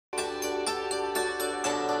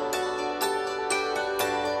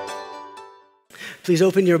Please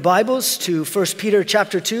open your Bibles to 1 Peter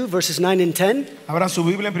chapter 2, verses 9 and 10. Abran su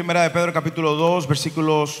Biblia en Primera de Pedro capítulo 2,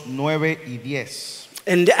 versículos 9 y 10.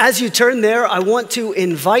 And as you turn there, I want to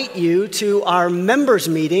invite you to our members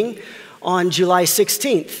meeting on July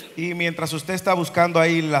 16th. Y mientras usted está buscando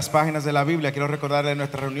ahí las páginas de la Biblia, quiero recordarle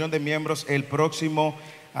nuestra reunión de miembros el próximo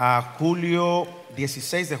julio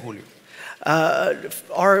 16 de julio.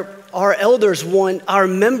 Our elders want our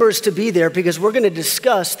members to be there because we're going to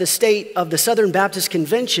discuss the state of the Southern Baptist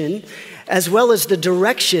Convention as well as the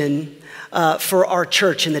direction for our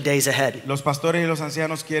church in the days ahead. Los pastores y los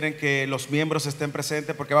ancianos quieren que los miembros estén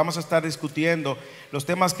presentes porque vamos a estar discutiendo los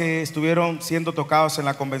temas que estuvieron siendo tocados en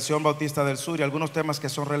la Convención Bautista del Sur y algunos temas que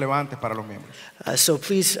son relevantes para los miembros. So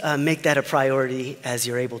please make that a priority as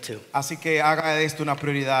you're able to. Así que haga de esto una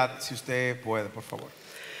prioridad si usted puede, por favor.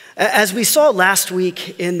 As we saw last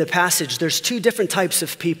week in the passage, there's two different types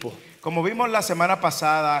of people. Como vimos la semana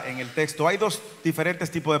pasada en el texto, hay dos diferentes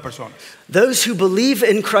tipos de personas. Those who believe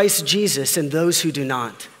in Christ Jesus and those who do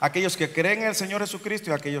not. Aquellos que creen en el Señor Jesucristo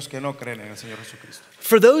y aquellos que no creen en el Señor Jesucristo.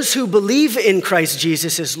 For those who believe in Christ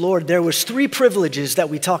Jesus as Lord, there was three privileges that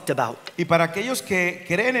we talked about. Y para aquellos que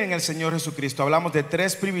creen en el Señor Jesucristo, hablamos de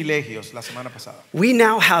tres privilegios la semana pasada. We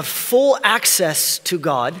now have full access to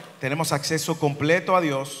God. Tenemos acceso completo a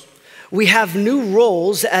Dios. We have new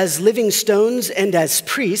roles as living stones and as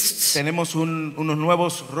priests. Tenemos unos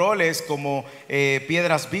nuevos roles como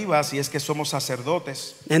piedras vivas y es que somos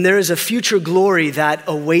sacerdotes. And there is a future glory that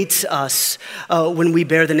awaits us when we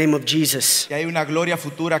bear the name of Jesus. Y hay una gloria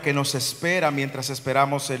futura que nos espera mientras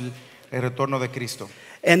esperamos el retorno de Cristo.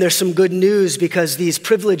 And there's some good news because these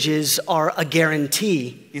privileges are a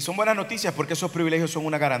guarantee. Y son buenas noticias porque esos privilegios son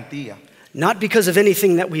una garantía. Not because of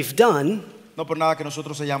anything that we've done, No por nada que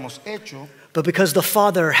nosotros hayamos hecho, but because the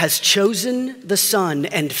Father has chosen the Son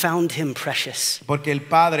and found him precious. porque el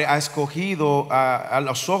Padre ha escogido a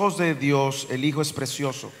los ojos de Dios, el Hijo es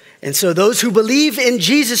precioso. And so those who believe in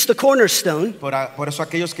Jesus, the cornerstone, Por eso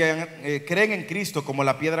aquellos que creen en Cristo como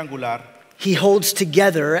la piedra angular, he holds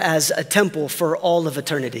together as a temple for all of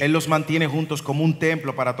eternity. Él los mantiene juntos como un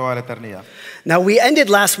templo para toda la eternidad. Now we ended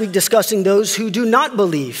last week discussing those who do not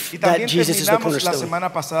believe Y that también Jesus is the terminamos la cornerstone.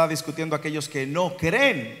 semana pasada discutiendo aquellos que no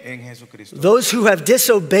creen en Jesucristo. Those who have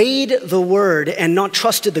disobeyed the word and not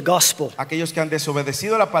trusted the gospel. Aquellos que han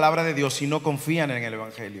desobedecido la palabra de Dios y no confían en el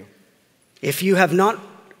Evangelio. If you have not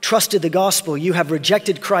trusted the gospel, you have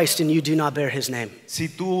rejected Christ and you do not bear his name. Si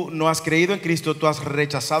tú no has creído en Cristo, tú has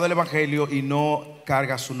rechazado el Evangelio y no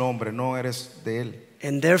cargas su nombre, no eres de él.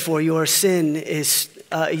 And therefore your sin is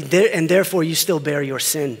and therefore you still bear your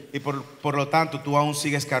sin. Y por lo tanto, tú aún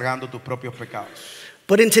sigues cargando tus propios pecados.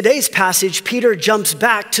 But in today's passage, Peter jumps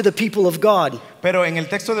back to the people of God. Pero en el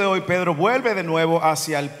texto de hoy, Pedro vuelve de nuevo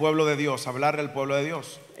hacia el pueblo de Dios, a hablarle al pueblo de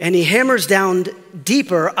Dios. And he hammers down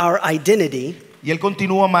deeper our identity. Y él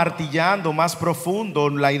continúa martillando más profundo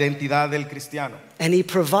la identidad del cristiano. And he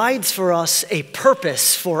provides for us a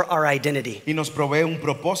purpose for our identity. Y nos provee un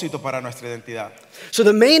propósito para nuestra identidad. So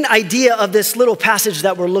the main idea of this little passage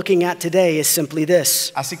that we're looking at today is simply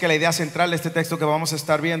this. Así que la idea central de este texto que vamos a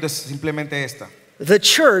estar viendo es simplemente esta. The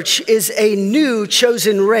church is a new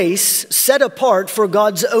chosen race set apart for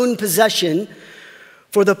God's own possession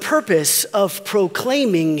for the purpose of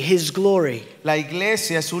proclaiming his glory. La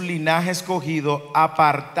iglesia es un linaje escogido,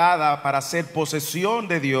 apartada para ser posesión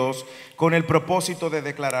de Dios con el propósito de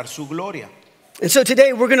declarar su gloria. And so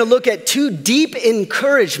today we're going to look at two deep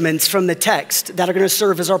encouragements from the text that are going to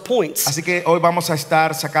serve as our points. Así que hoy vamos a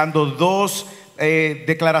estar sacando dos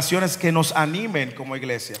declaraciones que nos animen como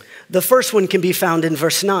iglesia. The first one can be found in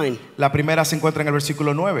verse 9. La primera se encuentra en el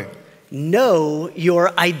versículo 9. Know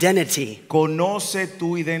your identity. Conoce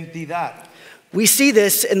tu identidad. We see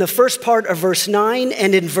this in the first part of verse 9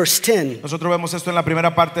 and in verse 10. Nosotros vemos esto en la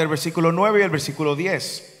primera parte del versículo 9 y el versículo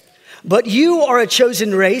 10. But you are a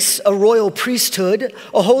chosen race, a royal priesthood,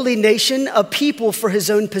 a holy nation, a people for his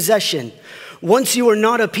own possession. Once you were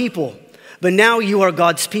not a people, but now you are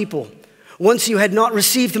God's people. Once you had not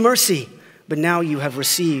received mercy, but now you have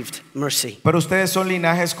received mercy. Pero ustedes son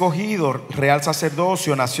linaje escogido, real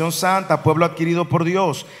sacerdocio, nación santa, pueblo adquirido por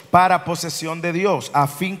Dios, para posesión de Dios, a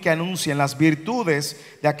fin que anuncien las virtudes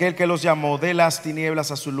de aquel que los llamó de las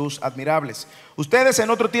tinieblas a su luz admirables. Ustedes en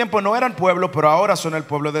otro tiempo no eran pueblo, pero ahora son el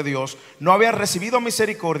pueblo de Dios. No habían recibido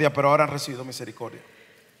misericordia, pero ahora han recibido misericordia.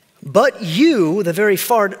 But you, the very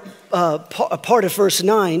part of verse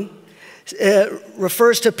 9,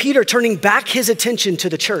 refers to Peter turning back his attention to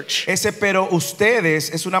the church. Ese pero ustedes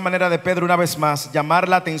es una manera de Pedro una vez más llamar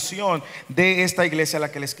la atención de esta iglesia a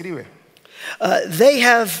la que le escribe. They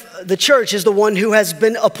have the church is the one who has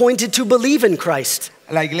been appointed to believe in Christ.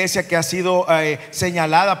 La iglesia que ha sido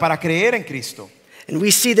señalada para creer en Cristo. And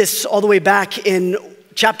we see this all the way back in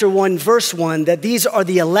chapter 1, verse 1, that these are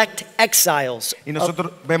the elect exiles. Y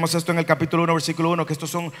nosotros vemos esto en el capítulo 1, versículo 1, que estos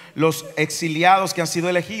son los exiliados que han sido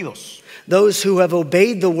elegidos. Those who have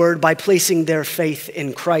obeyed the word by placing their faith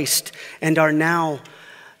in Christ and are now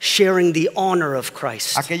sharing the honor of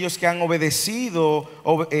Christ. Aquellos que han obedecido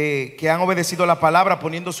la palabra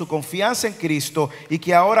poniendo su confianza en Cristo y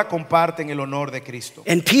que ahora comparten el honor de Cristo.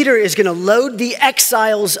 And Peter is going to load the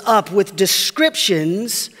exiles up with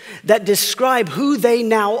descriptions that describe who they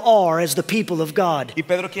now are as the people of God. Y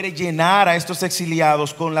Pedro quiere llenar a estos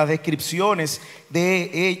exiliados con las descripciones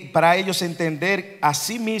para ellos entender a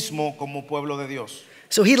sí mismo como pueblo de Dios.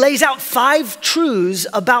 So he lays out 5 truths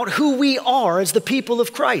about who we are as the people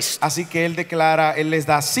of Christ. Así que él les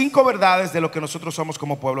da 5 verdades de lo que nosotros somos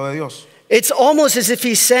como pueblo de Dios. It's almost as if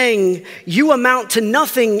he's saying, you amount to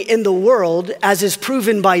nothing in the world, as is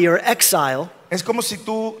proven by your exile. Es como si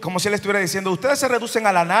él estuviera diciendo, ustedes se reducen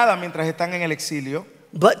a la nada mientras están en el exilio.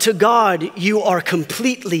 But to God, you are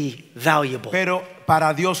completely valuable. Pero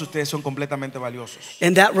para Dios ustedes son completamente valiosos.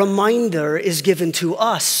 And that reminder is given to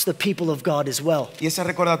us, the people of God, as well. Y ese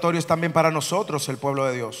recordatorio es también para nosotros, el pueblo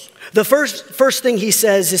de Dios. The first thing he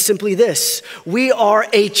says is simply this: we are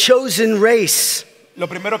a chosen race. Lo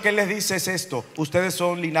primero que él les dice es esto: ustedes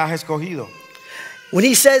son linaje escogido. When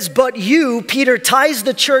he says, but you, Peter ties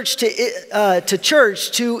the church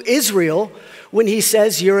to Israel. When he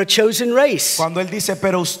says you're a chosen race. Cuando él dice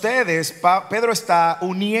pero ustedes, Pedro está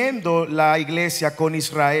uniendo la iglesia con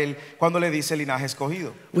Israel cuando le dice linaje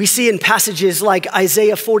escogido. We see in passages like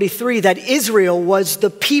Isaiah 43 that Israel was the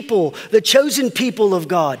people, the chosen people of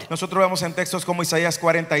God. Nosotros vemos en textos como Isaías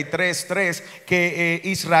 43:3 que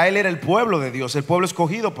Israel era el pueblo de Dios, el pueblo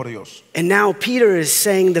escogido por Dios. And now Peter is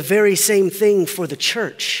saying the very same thing for the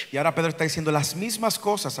church. Y ahora Pedro está diciendo las mismas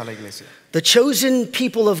cosas a la iglesia. The chosen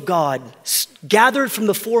people of God, gathered from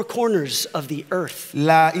the 4 corners of the earth.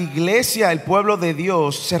 La iglesia, el pueblo de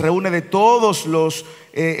Dios, se reúne de todas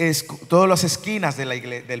las esquinas de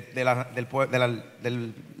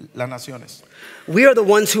las naciones. We are the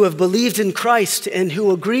ones who have believed in Christ and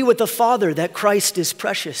who agree with the Father that Christ is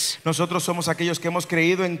precious. Nosotros somos aquellos que hemos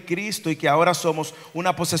creído en Cristo y que ahora somos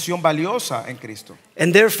una posesión valiosa en Cristo.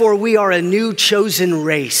 And therefore we are a new chosen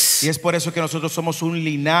race. Y es por eso que nosotros somos un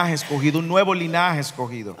linaje escogido, un nuevo linaje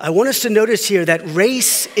escogido. I want us to notice here that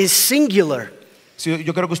race is singular.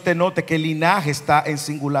 Yo creo que usted note que el linaje está en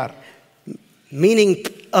singular. Meaning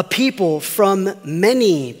a people from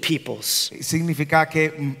many peoples. Significa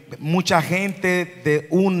que mucha gente de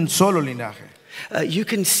un solo linaje. You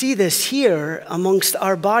can see this here amongst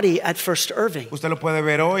our body at First Irving. Usted lo puede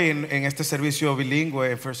ver hoy en este servicio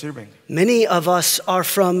bilingüe en First Irving. Many of us are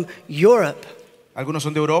from Europe, Algunos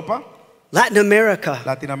son de Europa, Latin America,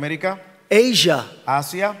 Latinoamérica, Asia,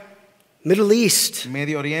 Asia, Middle East,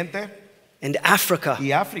 Medio Oriente and Africa.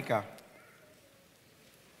 y África.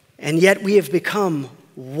 And yet we have become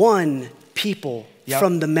one people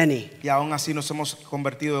from the many. Y aún así nos hemos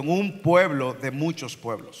convertido en un pueblo de muchos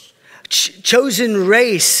pueblos. Chosen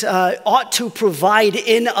race ought to provide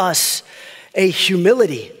in us a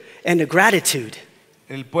humility and a gratitude.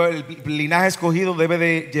 El linaje escogido debe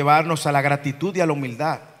de llevarnos a la gratitud y a la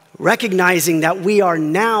humildad. Recognizing that we are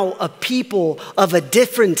now a people of a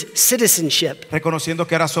different citizenship. Reconociendo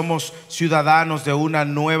que ahora somos ciudadanos de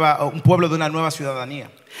un pueblo de una nueva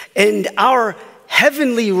ciudadanía. And our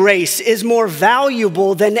heavenly race is more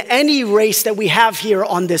valuable than any race that we have here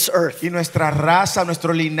on this earth. Y nuestra raza,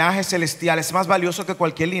 nuestro linaje celestial es más valioso que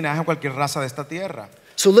cualquier linaje o cualquier raza de esta tierra.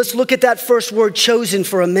 So let's look at that first word, chosen,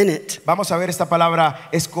 for a minute. Vamos a ver esta palabra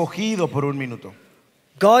escogido por un minuto.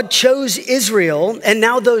 God chose Israel, and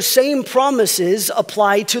now those same promises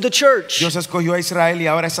apply to the church. Dios escogió a Israel y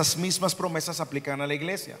ahora esas mismas promesas aplican a la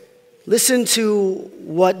iglesia. Listen to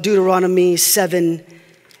what Deuteronomy 7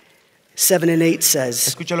 and 8 says.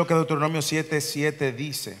 Escucha lo que Deuteronomio 7:7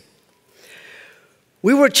 dice.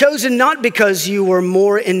 We were chosen not because you were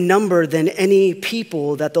more in number than any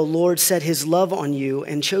people that the Lord set his love on you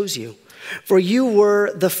and chose you. For you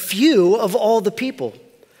were the few of all the people.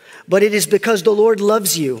 But it is because the Lord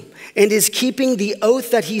loves you and is keeping the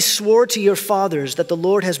oath that he swore to your fathers that the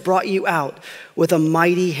Lord has brought you out with a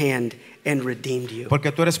mighty hand and redeemed you.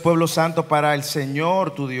 Porque tú eres pueblo santo para el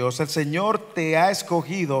Señor tu Dios. El Señor te ha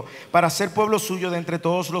escogido para ser pueblo suyo de entre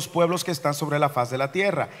todos los pueblos que están sobre la faz de la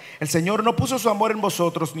tierra. El Señor no puso su amor en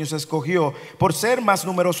vosotros ni os escogió por ser más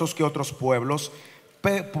numerosos que otros pueblos,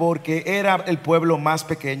 porque era el pueblo más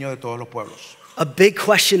pequeño de todos los pueblos. A big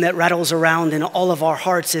question that rattles around in all of our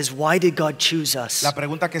hearts is, why did God choose us? La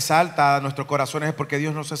pregunta que salta a nuestros corazones es por qué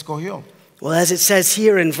Dios nos escogió. Well, as it says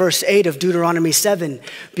here in verse 8 of Deuteronomy 7,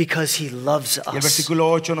 because he loves Y el us. versículo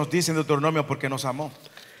 8 nos dice en Deuteronomio porque nos amó.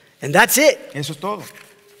 And that's it. Eso es todo.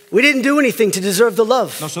 We didn't do anything to deserve the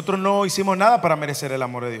love. Nosotros no hicimos nada para merecer el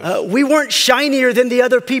amor de Dios. We weren't shinier than the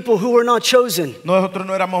other people who were not chosen. Nosotros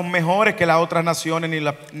no éramos mejores que las otras naciones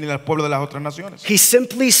ni el pueblo de las otras naciones. He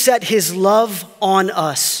simply set his love on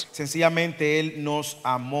us. Sencillamente Él nos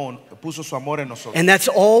amó, puso su amor en nosotros. And that's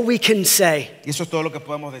all we can say. Y eso es todo lo que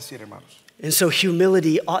podemos decir, hermanos. And so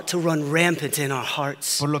humility ought to run rampant in our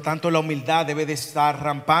hearts. Por lo tanto, la humildad debe de estar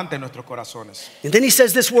rampante en nuestros corazones. And then he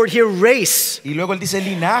says this word here, race. Y luego Él dice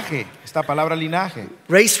linaje, esta palabra linaje.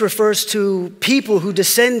 Race refers to people who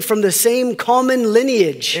descend from the same common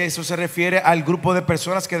lineage. Eso se refiere al grupo de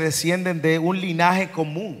personas que descienden de un linaje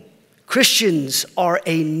común. Christians are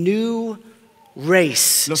a new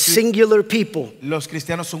race, singular people. Los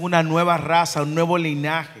cristianos son una nueva raza, un nuevo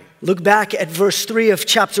linaje. Look back at verse 3 of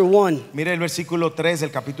chapter 1. Mire el versículo 3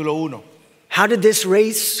 del capítulo 1. How did this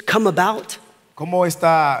race come about? ¿Cómo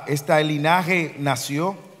esta linaje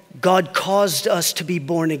nació? God caused us to be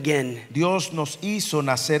born again Dios nos hizo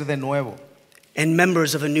nacer de nuevo and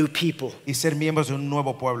members of a new people. y ser miembros de un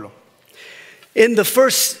nuevo pueblo. In the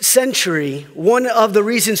first century, one of the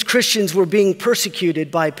reasons Christians were being persecuted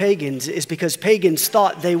by pagans is because pagans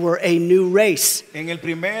thought they were a new race. En el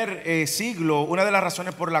primer siglo, una de las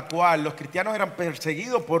razones por la cual los cristianos eran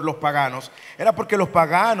perseguidos por los paganos era porque los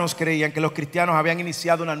paganos creían que los cristianos habían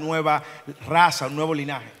iniciado una nueva raza, un nuevo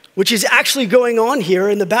linaje. Which is actually going on here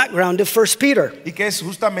in the background of 1 Peter. Y que es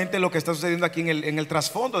justamente lo que está sucediendo aquí en el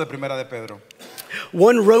trasfondo de Primera de Pedro.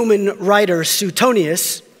 One Roman writer,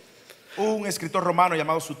 Suetonius, Un escritor romano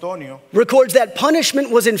llamado Suetonio records that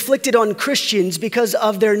punishment was inflicted on Christians because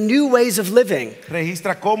of their new ways of living.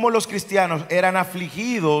 registra cómo los cristianos eran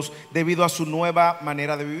afligidos debido a su nueva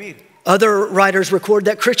manera de vivir. Other writers record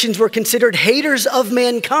that Christians were considered haters of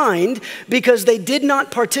mankind because they did not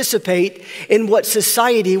participate in what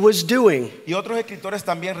society was doing. Y otros escritores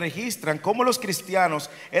también registran cómo los cristianos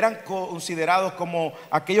eran considerados como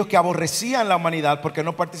aquellos que aborrecían la humanidad porque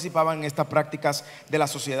no participaban en estas prácticas de la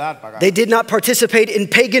sociedad pagana. They did not participate in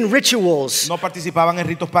pagan rituals, No participaban en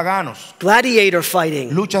ritos paganos, gladiator fighting,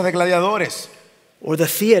 luchas de gladiadores or the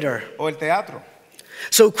theater. o el teatro.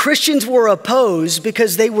 So Christians were opposed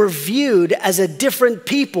because they were viewed as a different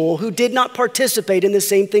people who did not participate in the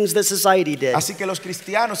same things that society did. Así que los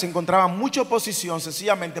cristianos encontraban mucha oposición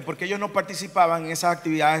sencillamente porque ellos no participaban en esas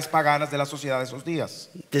actividades paganas de la sociedad de esos días.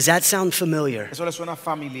 Does that sound familiar? ¿Eso les suena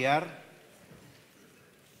familiar?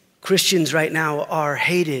 Christians right now are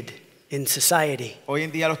hated in society Hoy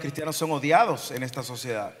en día los cristianos son odiados en esta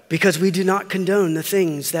sociedad because we do not condone the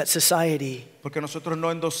things that society porque nosotros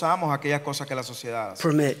no endosamos aquellas cosas que la sociedad hace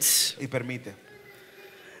permits. y permite.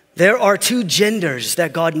 There are two genders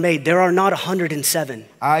that God made. There are not 107.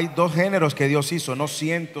 Hay dos géneros que Dios hizo, no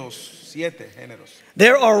 107 géneros.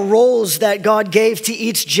 There are roles that God gave to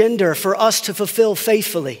each gender for us to fulfill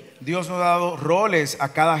faithfully. Dios nos ha dado roles a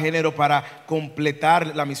cada género para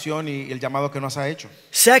completar la misión y el llamado que nos ha hecho.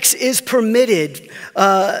 Sex is permitted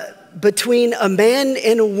between a man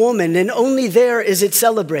and a woman, and only there is it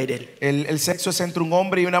celebrated. El sexo es entre un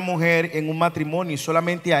hombre y una mujer en un matrimonio y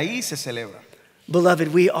solamente ahí se celebra. Beloved,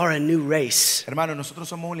 we are a new race, Hermano, nosotros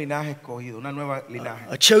somos un linaje escogido, una nueva linaje.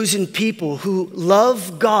 a chosen people who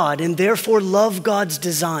love God and therefore love God's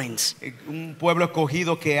designs. Un pueblo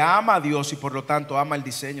escogido que ama a Dios y por lo tanto ama el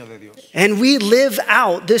diseño de Dios. And we live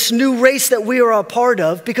out this new race that we are a part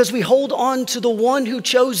of because we hold on to the one who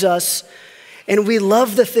chose us and we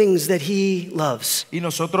love the things that he loves. Y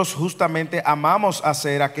nosotros justamente amamos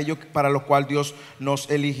hacer aquello para lo cual Dios nos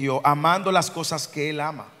eligió, amando las cosas que Él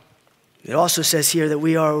ama. It also says here that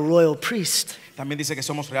we are a royal priest. También dice que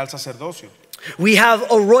somos real sacerdocio. We have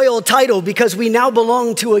a royal title because we now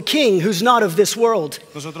belong to a king who's not of this world.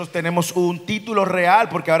 Nosotros tenemos un título real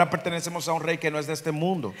porque ahora pertenecemos a un rey que no es de este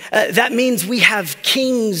mundo. That means we have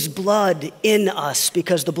king's blood in us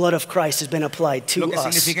because the blood of Christ has been applied Lo to que us.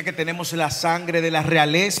 significa que tenemos la sangre de la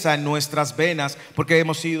realeza en nuestras venas porque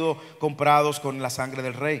hemos sido comprados con la sangre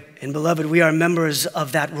del rey. And beloved, we are members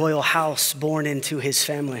of that royal house born into his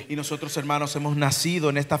family. Y nosotros, hermanos, hemos nacido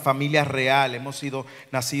en esta familia real, hemos sido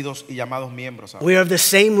nacidos y llamados miembros. We are of the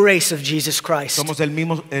same race of Jesus Christ. Somos el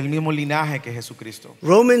mismo linaje que Jesucristo.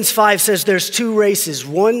 Romans 5 says there's two races,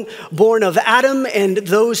 one born of Adam and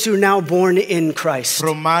those who are now born in Christ.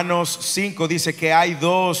 Romanos 5 dice que hay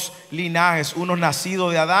dos linajes, uno nacido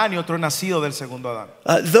de Adán y otro nacido del segundo Adán.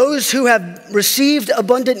 Those who have received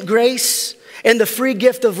abundant grace and the free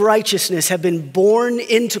gift of righteousness have been born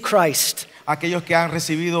into Christ. Aquellos que han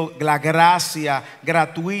recibido la gracia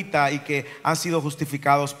gratuita y que han sido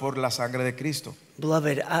justificados por la sangre de Cristo.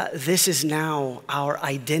 Beloved, this is now our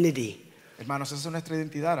identity. Hermanos, esa es nuestra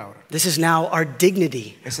identidad ahora. This is now our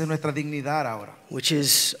dignity, Esa es nuestra dignidad ahora. which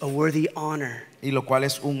is a worthy honor. Y lo cual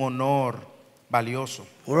es un honor valioso.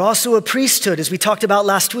 We're also a priesthood, as we talked about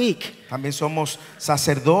last week, También somos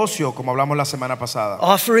sacerdocio, como hablamos la semana pasada,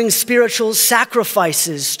 offering spiritual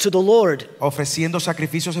sacrifices to the Lord. ofreciendo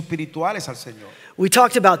sacrificios espirituales al Señor. We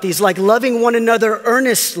talked about these, like loving one another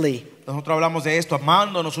earnestly, Nosotros hablamos de esto,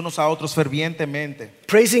 amándonos unos a otros fervientemente,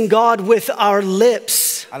 praising God with our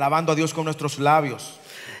lips, alabando a Dios con nuestros labios,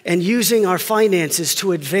 and using our finances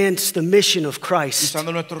to advance the mission of Christ.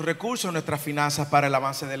 usando nuestros recursos, nuestras finanzas para el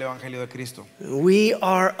avance del Evangelio de Cristo. We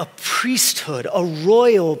are a priesthood, a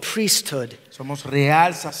royal priesthood, Somos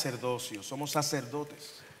real sacerdocio, somos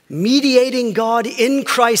sacerdotes, mediating God in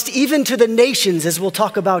Christ even to the nations, as we'll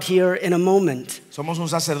talk about here in a moment. somos un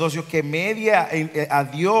sacerdocio que media a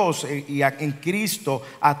Dios y en Cristo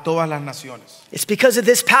a todas las naciones. It's because of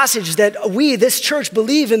this passage that we, this church,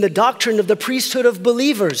 believe in the doctrine of the priesthood of Y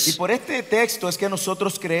believers. por este texto es que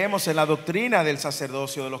nosotros creemos en la doctrina del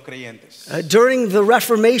sacerdocio de los creyentes. During the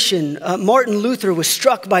Reformation, Martin Luther was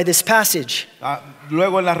struck by this passage.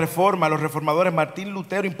 Luego en la Reforma, los reformadores, Martín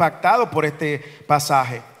Lutero, impactado por este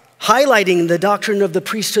pasaje, Highlighting the doctrine of the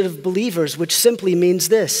priesthood of believers, which simply means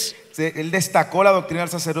this: él destacó la doctrina del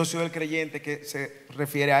sacerdocio del creyente, que se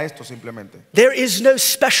refiere a esto simplemente. there is no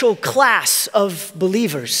special class of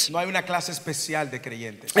believers. No hay una clase especial de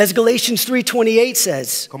creyentes. As Galatians 3:28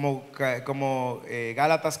 says, Como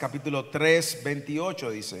Gálatas capítulo 3,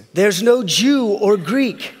 28 dice, there's no Jew or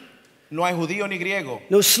Greek, no hay judío ni griego,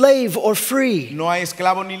 no slave or free, no hay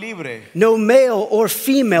esclavo ni libre, no male or no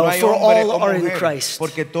female, hay for hombre all o are in mujer, Christ.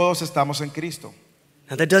 porque todos estamos en Cristo.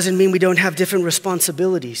 Now that doesn't mean we don't have different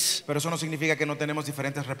responsibilities, Pero eso no significa que no tenemos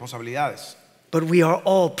diferentes responsabilidades. but we are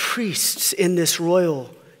all priests in this royal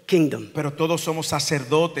kingdom. Pero todos somos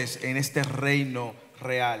sacerdotes en este reino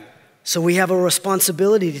real. So we have a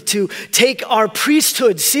responsibility to take our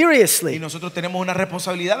priesthood Y seriously. nosotros tenemos una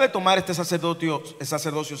responsabilidad de tomar este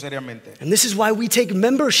sacerdocio seriamente. And this is why we take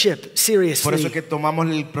membership Por eso es seriously. que tomamos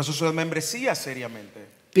el proceso de membresía seriamente.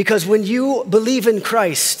 Because when you believe in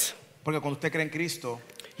Christ, Porque cuando usted cree en Cristo,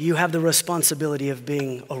 you have the responsibility of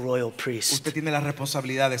being a royal priest. usted tiene la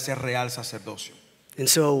responsabilidad de ser real sacerdocio. And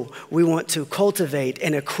so we want to cultivate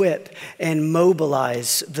and equip and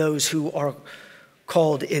mobilize those who are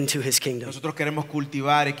called into his kingdom. Nosotros queremos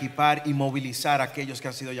cultivar, equipar y movilizar a aquellos que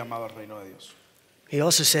han sido llamados al reino de Dios. He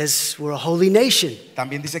also says we're a holy nation.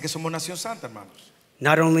 También dice que somos nación santa, hermanos.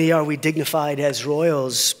 Not only are we dignified as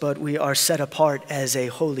royals, but we are set apart as a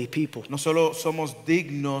holy people. No solo somos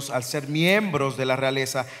dignos al ser miembros de la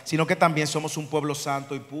realeza, sino que también somos un pueblo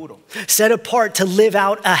santo y puro. Set apart to live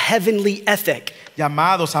out a heavenly ethic,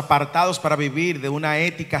 Llamados, apartados para vivir de una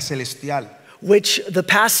ética celestial. which the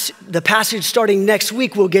passage starting next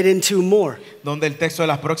week will get into more. Donde el texto de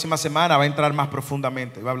la próxima semana va a entrar más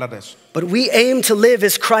profundamente, va a hablar de eso. But we aim to live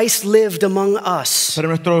as Christ lived among us. Pero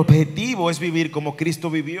nuestro objetivo es vivir como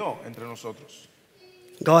Cristo vivió entre nosotros.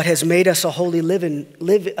 God has made us a holy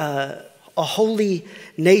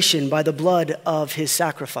nation by the blood of his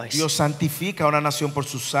sacrifice. Dios santifica a una nación por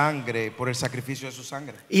su sangre, por el sacrificio de su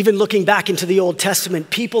sangre. Even looking back into the Old Testament,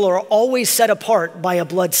 people are always set apart by a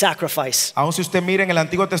blood sacrifice. Aun si usted mira en el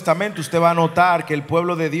Antiguo Testamento, usted va a notar que el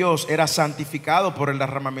pueblo de Dios era santificado por el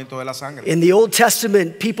derramamiento de la sangre. In the Old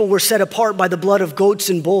Testament, people were set apart by the blood of goats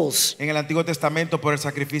and bulls. En el Antiguo Testamento por el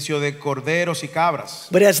sacrificio de corderos y cabras.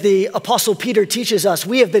 But as the Apostle Peter teaches us,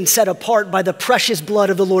 we have been set apart by the precious blood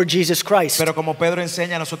of the Lord Jesus Christ. Pero como Pedro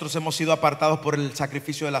enseña, nosotros hemos sido apartados por el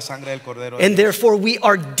sacrificio de la sangre del cordero. And therefore we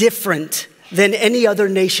are different than any other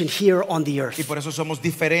nation here on the Y earth. por eso somos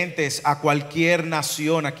diferentes a cualquier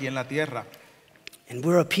nación aquí en la tierra. And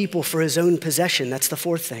we're a people for his own possession. That's the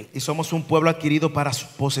fourth thing. Y somos un pueblo adquirido para su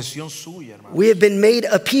posesión suya, hermano. We have been made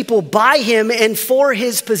a people by him and for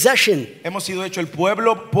his possession. Hemos sido hecho el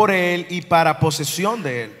pueblo por él y para posesión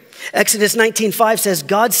de él. Exodus 19:5 says,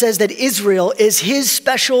 God says that Israel is his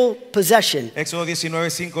special possession. Éxodo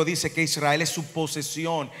 19:5 dice que Israel es su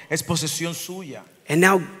posesión, es posesión suya. And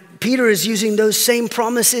now Peter is using those same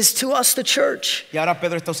promises to us, the church. Y ahora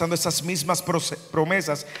Pedro está usando esas mismas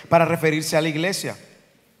promesas para referirse a la iglesia.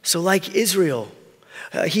 So like Israel,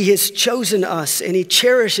 he has chosen us and he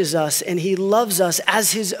cherishes us and he loves us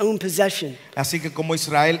as his own possession. Así que como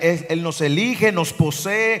Israel, él nos elige, nos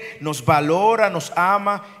posee, nos valora, nos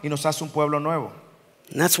ama y nos hace un pueblo nuevo.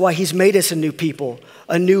 And that's why he's made us a new people,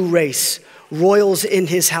 a new race, royals in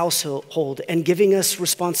his household, and giving us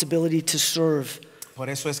responsibility to serve. Por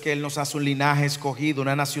eso es que Él nos hace un linaje escogido,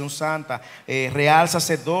 una nación santa, real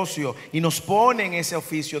sacerdocio, y nos pone en ese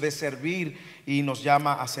oficio de servir y nos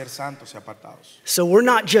llama a ser santos y apartados. So we're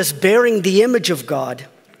not just bearing the image of God,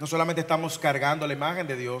 No solamente estamos cargando la imagen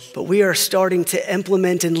de Dios, but we are starting to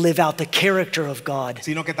implement and live out the character of God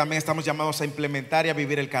sino que también estamos llamados a implementar y a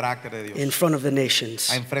vivir el carácter de Dios in front of the nations.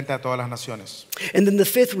 a enfrente de todas las naciones. And then the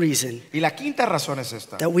fifth reason Y la quinta razón es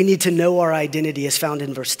esta, that we need to know our identity is found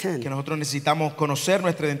in verse que 10. nosotros necesitamos conocer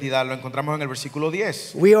nuestra identidad. Lo encontramos en el versículo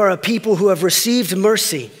 10. We are a people who have received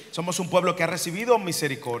mercy. Somos un pueblo que ha recibido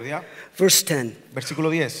misericordia. Verse 10. Versículo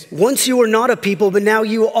 10. Once you were not a people, but now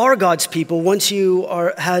you are God's people. Once you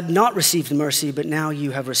had not received mercy, but now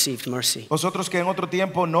you have received mercy. Vosotros que en otro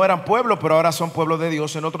tiempo no eran pueblo, pero ahora son pueblo de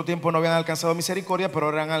Dios. En otro tiempo no habían alcanzado misericordia, pero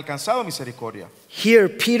ahora han alcanzado misericordia. Here,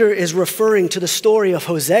 Peter is referring to the story of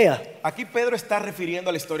Hosea. Aquí Pedro está refiriendo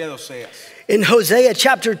a la historia de Oseas. In Hosea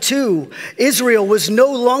chapter 2, Israel was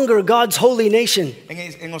no longer God's holy nation.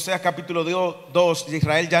 En Oseas capítulo 2,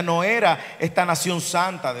 Israel ya no era esta nación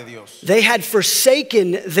santa de Dios. They had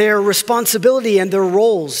forsaken their responsibility and their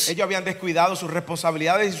roles Ellos habían descuidado sus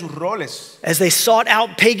responsabilidades y sus roles as they sought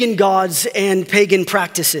out pagan gods and pagan y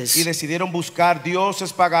practices. decidieron buscar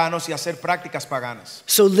dioses paganos y hacer prácticas paganas.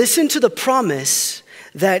 So listen to the promise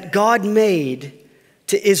that God made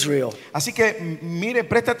to Israel. Así que mire,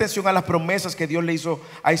 presta atención a las promesas que Dios le hizo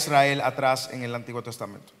a Israel atrás en el Antiguo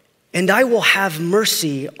Testamento. And I will have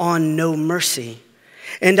mercy on no mercy.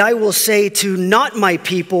 And I will say to not my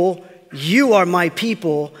people, you are my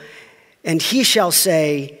people. And he shall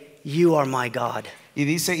say, you are my God. Y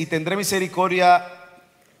dice, y tendré misericordia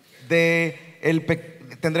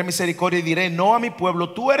tendré misericordia y diré, no a mi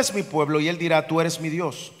pueblo, tú eres mi pueblo, y él dirá, tú eres mi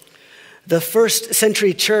Dios. The first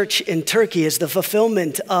century church in Turkey is the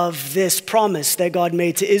fulfillment of this promise that God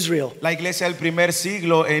made to Israel. La iglesia del primer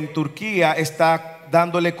siglo en Turquía está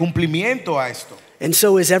dándole cumplimiento a esto. And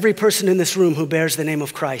so is every person in this room who bears the name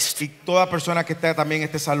of Christ. Y toda persona que está también en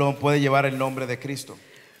este salón puede llevar el nombre de Cristo.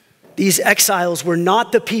 These exiles were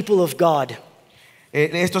not the people of God.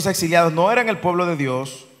 Estos exiliados no eran el pueblo de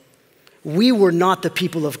Dios. We were not the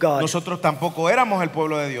people of God Nosotros tampoco éramos el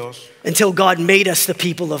pueblo de Dios until God made us the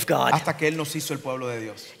people of God hasta que Él nos hizo el pueblo de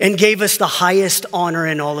Dios. and gave us the highest honor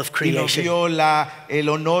in all of Y nos creation. dio el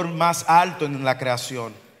honor más alto en la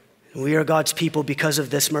creación. We are God's people because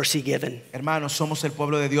of this mercy given. Hermanos, somos el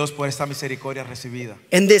pueblo de Dios por esta misericordia recibida.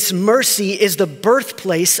 And this mercy is the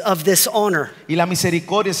birthplace of this honor. Y la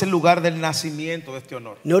misericordia es el lugar del nacimiento de este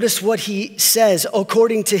honor. Notice what he says,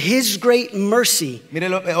 according to his great mercy. Mire,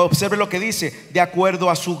 observe lo que dice, de acuerdo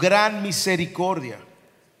a su gran misericordia.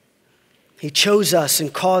 He chose us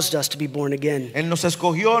and caused us to be born again. Él nos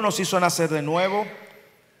escogió, nos hizo nacer de nuevo.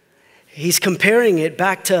 He's comparing it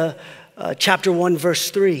back to chapter 1,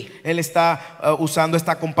 verse 3. Él está usando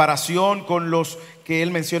esta comparación con los que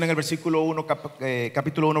él menciona en el versículo 1,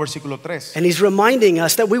 capítulo 1, versículo 3. And he's reminding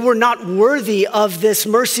us that we were not worthy of this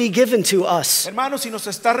mercy given to us. Hermanos, y nos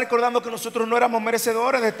está recordando que nosotros no éramos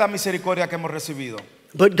merecedores de esta misericordia que hemos recibido.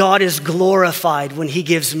 But God is glorified when he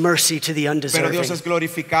gives mercy to the Pero undeserving. Dios es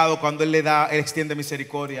glorificado cuando Él Él extiende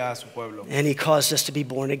misericordia a su pueblo. And he caused us to be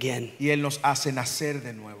born again. Y Él nos hace nacer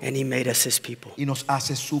de nuevo. And he made us his people. Y nos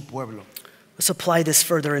hace su pueblo. Let's apply this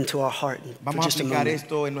further into our heart for Vamos a just a aplicar moment.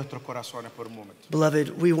 esto en nuestros corazones por un momento.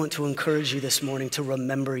 Beloved, we want to encourage you this morning to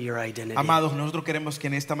remember your identity. Amados, nosotros queremos que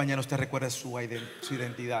en esta mañana usted recuerde su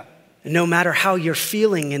identidad. No matter how you're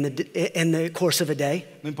feeling in the course of a day,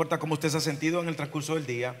 No importa cómo usted se ha sentido en el transcurso del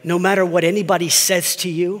día. no matter what anybody says to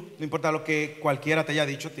you, No importa lo que cualquiera te haya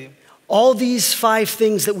dicho a ti. all these 5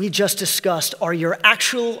 things that we just discussed are your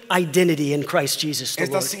actual identity in Christ Jesus the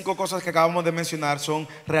Lord. Estas 5 cosas que acabamos de mencionar son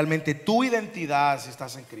realmente tu identidad si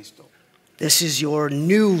estás en Cristo. This is your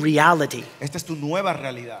new reality. Esta es tu nueva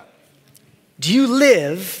realidad. Do you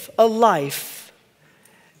live a life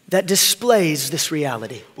that displays this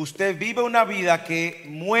reality? Usted vive una vida que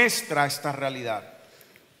muestra esta realidad.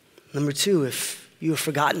 Number 2, if you have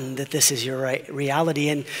forgotten that this is your reality.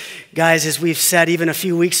 And guys, as we've said even a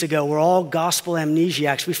few weeks ago, we're all gospel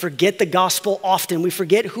amnesiacs. We forget the gospel often. We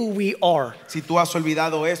forget who we are. Si tú has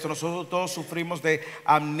olvidado esto, nosotros todos sufrimos de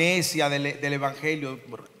amnesia del Evangelio.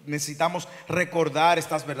 Necesitamos recordar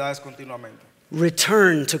estas verdades continuamente.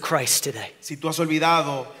 Return to Christ today. Si tú has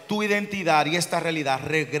olvidado tu identidad y esta realidad,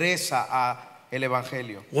 regresa a el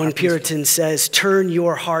Evangelio. One Puritan says, turn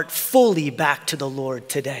your heart fully back to the Lord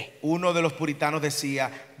today. Uno de los puritanos decía,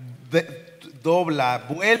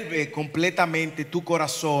 vuelve completamente tu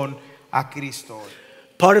corazón a Cristo hoy.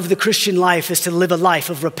 Part of the Christian life is to live a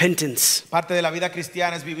life of repentance, Parte de la vida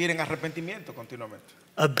cristiana es vivir en arrepentimiento continuamente.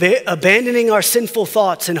 abandoning our sinful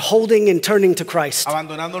thoughts and holding and turning to Christ.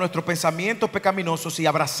 Abandonando nuestros pensamientos pecaminosos y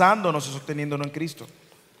abrazándonos y sosteniéndonos en Cristo.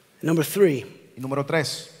 Number 3, Y número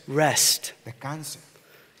 3, rest. descanse.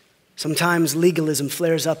 Sometimes legalism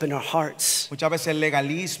flares up in our hearts, Muchas veces el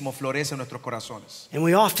legalismo florece en nuestros corazones. and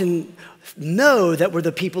we often know that we're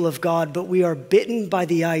the people of God, but we are bitten by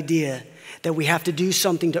the idea that we have to do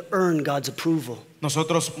something to earn God's approval.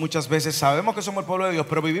 Nosotros muchas veces sabemos que somos el pueblo de Dios,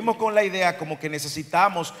 pero vivimos con la idea como que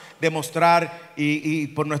necesitamos demostrar y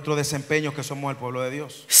por nuestro desempeño que somos el pueblo de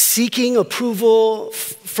Dios. Seeking approval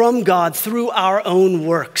from God through our own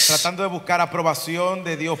works. Tratando de buscar aprobación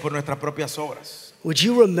de Dios por nuestras propias obras. Would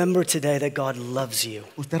you remember today that God loves you?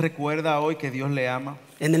 ¿Usted recuerda hoy que Dios le ama?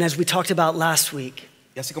 And then, as we talked about last week,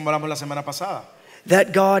 Y así como hablamos la semana pasada,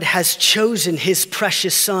 that God has chosen his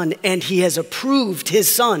precious son and he has approved his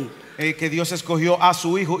son. que Dios escogió a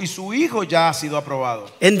su hijo y su hijo ya ha sido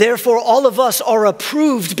aprobado. And therefore all of us are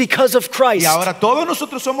approved because of Christ. Y ahora todos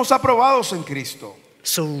nosotros somos aprobados en Cristo.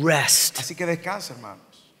 So rest. Así que descansa, hermanos.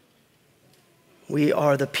 We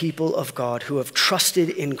are the people of God who have trusted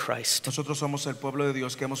in Christ. Nosotros somos el pueblo de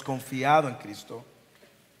Dios que hemos confiado en Cristo.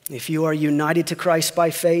 If you are united to Christ by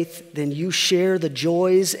faith, then you share the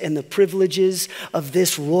joys and the privileges of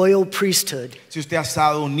this royal priesthood. Si usted ha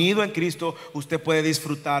estado unido en Cristo, usted puede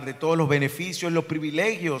disfrutar de todos los beneficios, los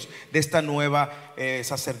privilegios de esta nueva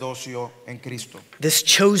sacerdocio en Cristo. This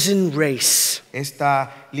chosen race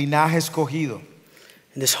Esta linaje escogido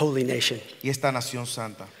and this holy nation. y esta nación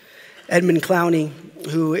santa. Edmund Clowney,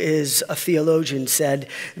 who is a theologian, said,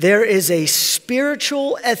 "There is a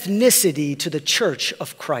spiritual ethnicity to the church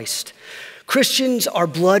of Christ. Christians are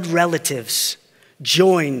blood relatives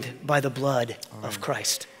joined by the blood of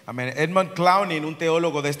Christ." Amén. Edmund Clowney, un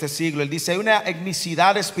teólogo de este siglo, él dice: hay una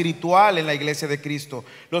etnicidad espiritual en la iglesia de Cristo.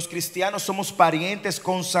 Los cristianos somos parientes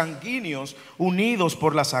consanguíneos unidos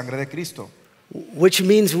por la sangre de Cristo. Which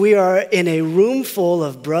means we are in a room full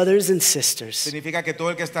of brothers and sisters. Significa que todo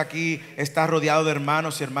el que está aquí está rodeado de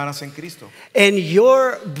hermanos y hermanas en Cristo. And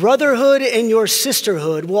your brotherhood and your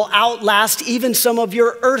sisterhood will outlast even some of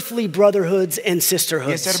your earthly brotherhoods and Y esa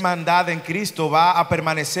sisterhoods. hermandad en Cristo va a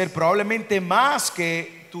permanecer probablemente más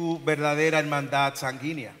que tu verdadera hermandad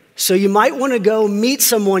sanguínea. So you might want to go meet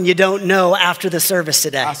someone you don't know after the service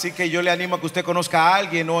today, Así que yo le animo a que usted conozca a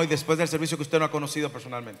alguien hoy después del servicio que usted no ha conocido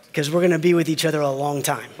personalmente. because we're going to be with each other a long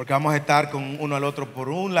time. Porque vamos a estar con uno al otro por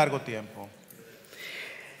un largo tiempo.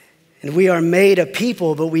 And we are made a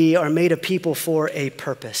people, but we are made a people for a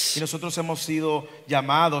purpose. Y nosotros hemos sido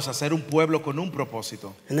llamados a ser un pueblo con un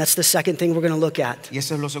propósito. And that's the second thing we're going to look at. Y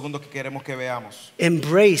eso es lo segundo que queremos que veamos.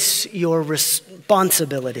 Embrace your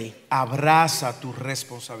responsibility. Abraza tu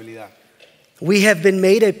responsabilidad. We have been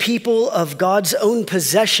made a people of God's own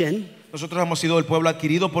possession. Nosotros hemos sido el pueblo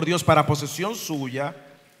adquirido por Dios para posesión suya.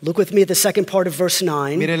 Look with me at the second part of verse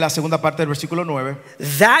 9. Mire la segunda parte del versículo 9.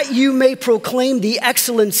 That you may proclaim the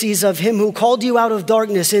excellencies of him who called you out of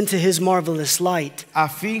darkness into his marvelous light. A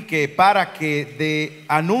fin que para que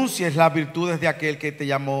anuncies las virtudes de aquel que te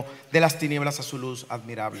llamó de las tinieblas a su luz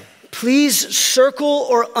admirable. Please circle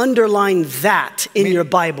or underline that in your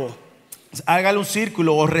Bible. Hágale un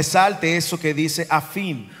círculo o resalte eso que dice a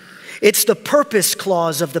fin. It's the purpose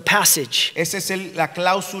clause of the passage, Esa es la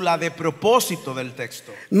cláusula de propósito del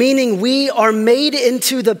texto. meaning we are made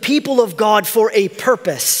into the people of God for a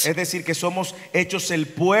purpose. Es decir, que somos hechos el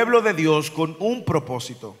pueblo de Dios con un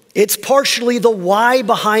propósito. It's partially the why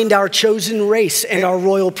behind our chosen race and our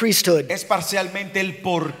royal priesthood. Es parcialmente el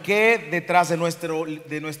porqué detrás de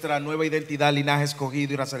nuestra nueva identidad, linaje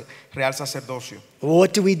escogido y real sacerdocio.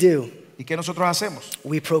 What do we do? ¿Y qué nosotros hacemos?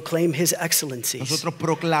 We proclaim his excellencies, Nosotros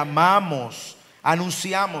proclamamos,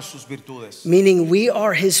 anunciamos sus virtudes. meaning we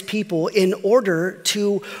are his people in order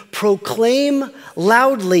to proclaim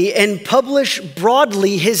loudly and publish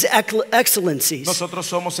broadly his excellencies. Nosotros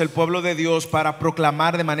somos el pueblo de Dios para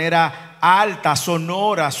proclamar de manera alta,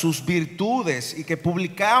 sonora, sus virtudes y que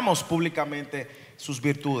publicamos públicamente sus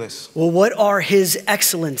virtudes. Well, what are his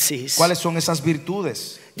excellencies? ¿Cuáles son esas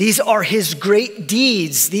virtudes? These are his great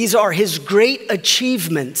deeds. These are his great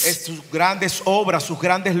achievements, Es sus grandes obras, sus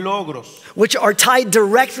grandes logros, which are tied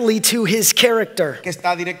directly to his character. que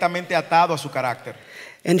está directamente atado a su carácter.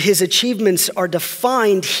 And his achievements are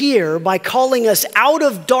defined here by calling us out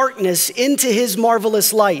of darkness into his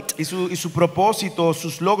marvelous light. Y su propósito,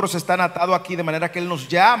 sus logros están atados aquí de manera que Él nos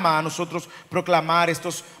llama a nosotros proclamar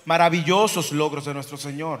estos maravillosos logros de nuestro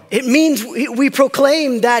Señor. It means we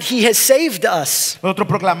proclaim that he has saved us. Nosotros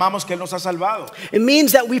proclamamos que Él nos ha salvado. It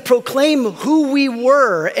means that we proclaim who we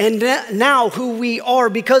were and now who we are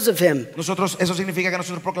because of him. Eso significa que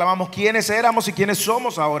nosotros proclamamos quiénes éramos y quiénes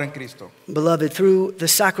somos ahora en Cristo. Beloved, through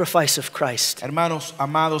the sacrifice of Christ, Hermanos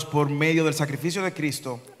amados, por medio del sacrificio de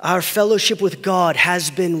Cristo, our fellowship with God has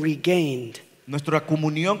been regained. nuestra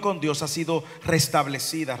comunión con Dios ha sido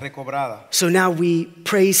restablecida, recobrada. So now we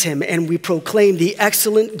praise him and we proclaim the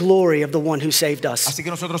excellent glory of the one who saved us. Así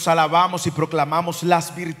que nosotros alabamos y proclamamos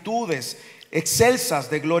las virtudes excelsas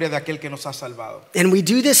de gloria de aquel que nos ha salvado. And we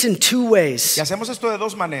do this in two ways. Y hacemos esto de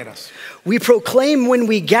dos maneras. We proclaim when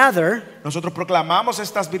we gather, Nosotros proclamamos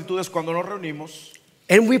estas virtudes cuando nos reunimos.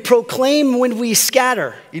 and we proclaim when we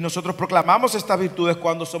scatter. Y nosotros proclamamos estas virtudes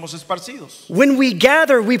cuando somos esparcidos. When we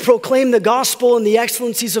gather, we proclaim the gospel and the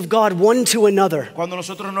excellencies of God one to another. Cuando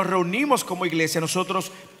nosotros nos reunimos como iglesia,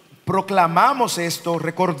 nosotros proclamamos esto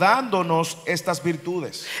recordándonos estas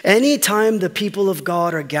virtudes. Anytime the people of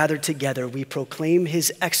God are gathered together, we proclaim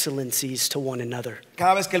his excellencies to one another.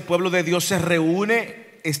 Cada vez que el pueblo de Dios se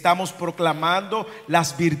reúne, estamos proclamando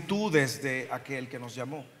las virtudes de aquel que nos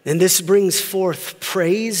llamó. And this brings forth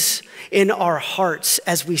praise in our hearts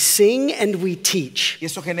as we sing and we teach. Y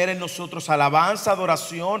eso genera en nosotros alabanza,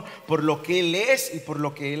 adoración por lo que Él es y por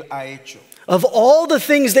lo que Él ha hecho. Of all the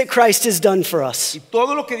things that Christ has done for us, Y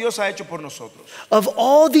todo lo que Dios ha hecho por nosotros. of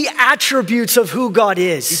all the attributes of who God Y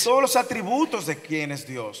is, todos los atributos de quién es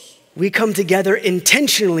Dios. we come together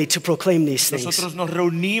intentionally to proclaim these things. Nosotros nos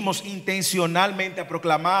reunimos intencionalmente a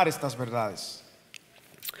proclamar estas verdades.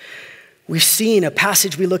 We've seen a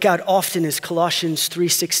passage we look at often is Colossians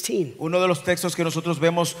 3:16. Uno de los textos que nosotros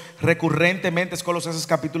vemos recurrentemente es Colosenses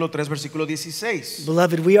capítulo 3 versículo 16.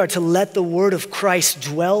 Beloved, we are to let the word of Christ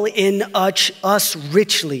dwell in us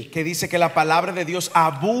richly, Que dice que la palabra de Dios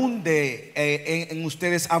abunde en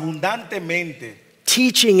ustedes abundantemente,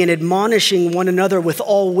 teaching and admonishing one another with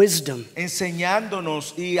all wisdom,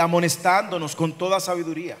 enseñándonos y amonestándonos con toda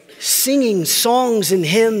sabiduría, singing songs and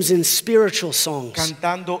hymns and spiritual songs.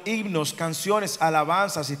 cantando himnos, canciones,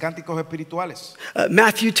 alabanzas y cánticos espirituales.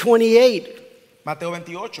 Matthew 28, Mateo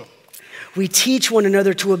 28. we teach one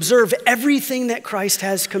another to observe everything that Christ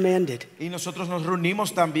has commanded. Y nosotros nos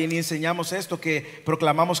reunimos también y enseñamos esto, que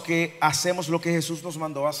proclamamos que hacemos lo que Jesús nos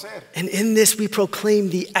mandó a hacer. And in this we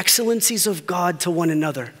proclaim the excellencies of God to one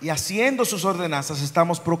another. Y haciendo sus ordenanzas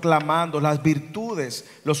estamos proclamando las virtudes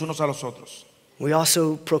los unos a los otros. We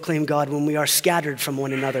also proclaim God when we are scattered from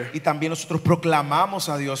one another, Y también nosotros proclamamos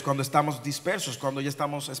a Dios cuando estamos dispersos, cuando ya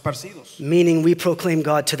estamos esparcidos. meaning we proclaim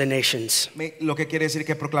God to the nations. Lo que quiere decir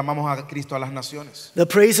que proclamamos a Cristo a las naciones. The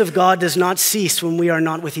praise of God does not cease when we are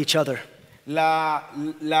not with each other.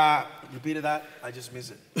 Repeat that. I just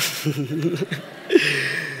missed it.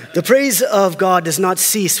 The praise of God does not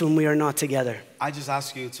cease when we are not together. I just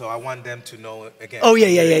asked you, so I want them to know it again. Oh, yeah.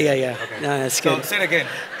 Okay. No, that's So good. say it again.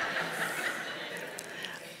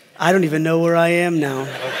 I don't even know where I am now.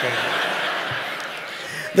 Okay.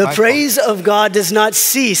 The My praise of God does not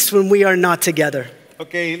cease when we are not together.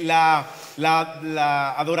 Okay, la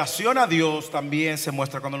adoración a Dios también se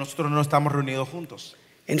muestra cuando nosotros no estamos reunidos juntos.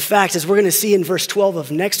 In fact, as we're going to see in verse 12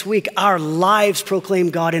 of next week, our lives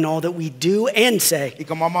proclaim God in all that we do and say. Y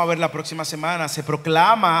como vamos a ver la próxima semana, se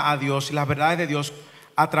proclama a Dios y las verdades de Dios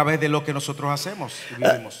a través de lo que nosotros hacemos y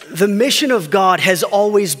vivimos. The mission of God has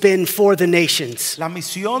always been for the nations. La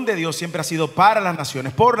misión de Dios siempre ha sido para las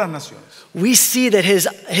naciones, por las naciones. We see that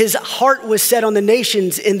his heart was set on the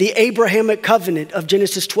nations in the Abrahamic covenant of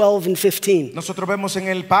Genesis 12 and 15. Nosotros vemos en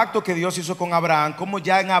el pacto que Dios hizo con Abraham, como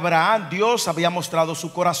ya en Abraham Dios había mostrado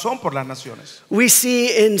su corazón por las naciones. We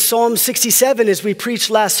see in Psalm 67, as we preached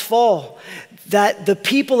last fall, that the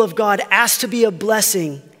people of God asked to be a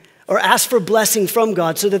blessing, or asked for blessing from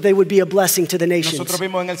God so that they would be a blessing to the nations. Nosotros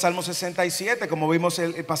vimos en el Salmo 67, como vimos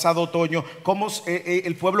el pasado otoño, cómo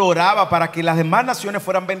el pueblo oraba para que las demás naciones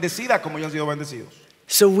fueran bendecidas como ellos han sido bendecidos.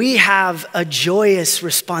 So we have a joyous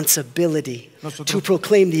responsibility to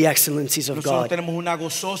proclaim the excellencies of Nosotros God. tenemos una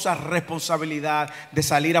gozosa responsabilidad de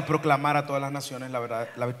salir a proclamar a todas las naciones la verdad,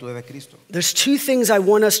 la virtud de Cristo. There's two things I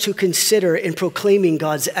want us to consider in proclaiming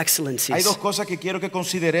God's Hay excellencies. dos cosas que quiero que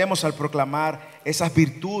consideremos al proclamar esas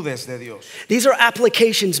virtudes de Dios. These are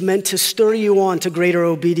applications meant to stir you on to greater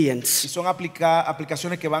Y obedience. son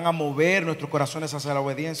aplicaciones que van a mover nuestros corazones hacia la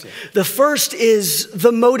obediencia. The first is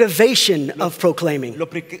the motivation of proclaiming. Lo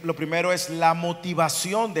primero es la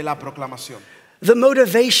motivación de la proclamación. The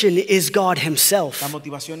motivation is God himself. La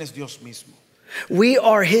motivación es Dios mismo. We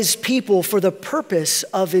are his people for the purpose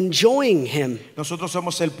of enjoying him. Nosotros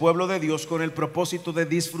somos el pueblo de Dios con el propósito de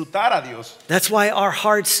disfrutar a Dios. That's why our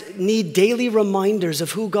hearts need daily reminders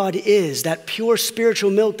of who God is, that pure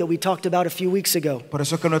spiritual milk that we talked about a few weeks ago. Por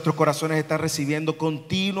eso es que nuestros corazones están recibiendo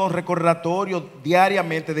continuos recordatorios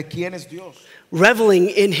diariamente de quién es Dios. Reveling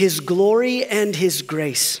in his glory and his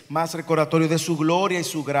grace. Más recordatorios de su gloria y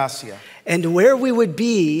su gracia. And where we would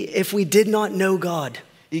be if we did not know God.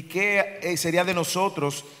 ¿Y qué sería de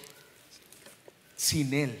nosotros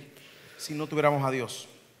sin Él, si no tuviéramos a Dios?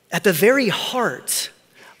 At the very heart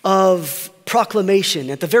of proclamation,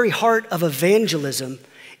 at the very heart of evangelism,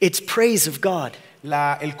 it's praise of God.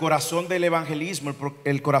 El corazón del evangelismo,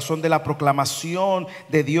 el corazón de la proclamación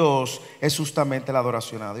de Dios es justamente la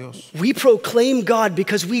adoración a Dios. We proclaim God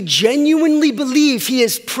because we genuinely believe he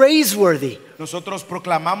is praiseworthy. Nosotros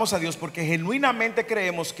proclamamos a Dios porque genuinamente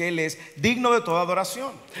creemos que Él es digno de toda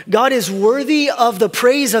adoración. God is worthy of the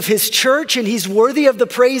praise of his church and he's worthy of the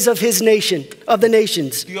praise of his nation, of the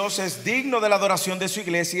nations. Dios es digno de la adoración de su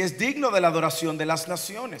iglesia y es digno de la adoración de las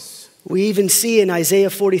naciones. We even see in Isaiah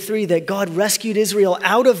 43 that God rescued Israel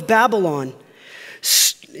out of Babylon.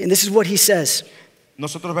 And this is what he says.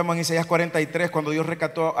 Nosotros vemos en Isaías 43 cuando Dios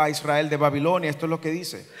rescató a Israel de Babilonia. Esto es lo que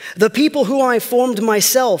dice. The people who I formed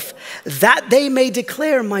myself, that they may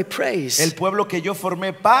declare my praise. El pueblo que yo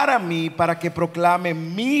formé para mí, para que proclame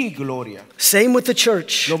mi gloria. Same with the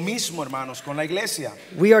church. Lo mismo, hermanos, con la iglesia.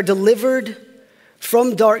 We are delivered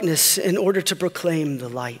from darkness in order to proclaim the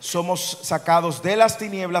light. Somos sacados de las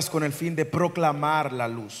tinieblas con el fin de proclamar la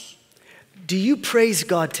luz. Do you praise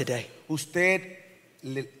God today? Usted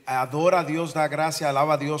adora a Dios, da gracia,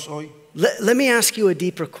 alaba a Dios hoy. Let me ask you a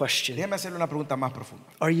deeper question. Déjeme hacerle una pregunta más profunda.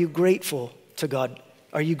 Are you grateful to God?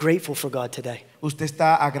 Are you grateful for God today? ¿Usted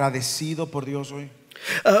está agradecido por Dios hoy?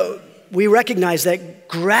 We recognize that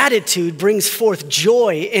gratitude brings forth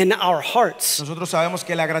joy in our hearts. Nosotros sabemos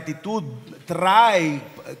que la gratitud trae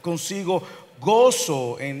consigo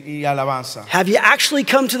gozo y alabanza. Have you actually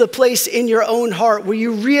come to the place in your own heart where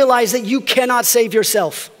you realize that you cannot save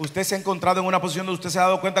yourself? Usted se ha encontrado en una posición donde usted se ha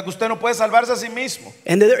dado cuenta que usted no puede salvarse a sí mismo.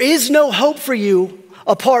 And that there is no hope for you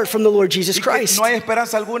apart from the Lord Jesus Y que Christ. no hay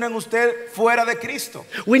esperanza alguna en usted fuera de Cristo.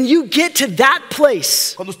 When you get to that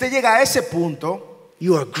place, Cuando usted llega a ese punto,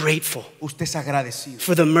 you are grateful usted es agradecido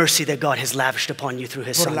for the mercy that God has lavished upon you through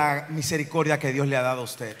his por Son. la misericordia que Dios le ha dado a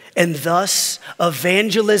usted. And thus,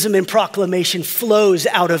 evangelism and proclamation flows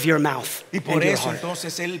out of your mouth Y and por your eso heart.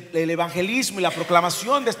 entonces el evangelismo y la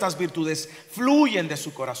proclamación de estas virtudes fluyen de su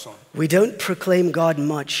corazón. We don't proclaim God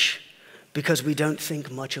much because we don't think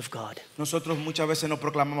much of God. Nosotros muchas veces no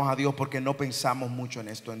proclamamos a Dios porque no pensamos mucho en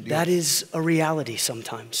esto, en Dios. That is a reality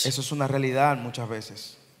sometimes. Eso es una realidad muchas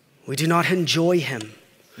veces. We do not enjoy him.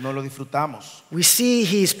 No lo disfrutamos. We see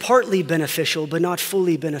he's partly beneficial, but not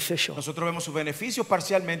fully beneficial. Nosotros vemos sus beneficios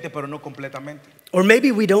parcialmente, pero no completamente. Or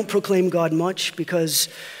maybe we don't proclaim God much because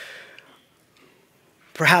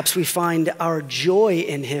perhaps we find our joy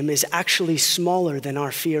in him is actually smaller than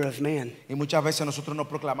our fear of man. Y muchas veces nosotros no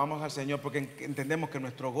proclamamos al Señor porque entendemos que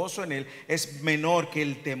nuestro gozo en Él es menor que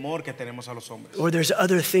el temor que tenemos a los hombres. Or there's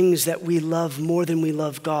other things that we love more than we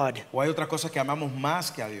love God. O hay otras cosas que amamos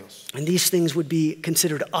más que a Dios. And these things would be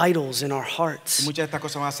considered idols in our Y hearts. muchas de estas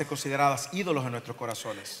cosas van a ser consideradas ídolos en nuestros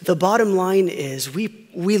corazones. The bottom line is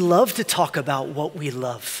we love to talk about what we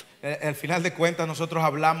love. Al final de cuentas nosotros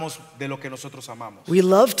hablamos de lo que nosotros amamos. We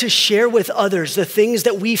love to share with others the things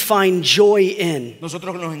that we find joy in.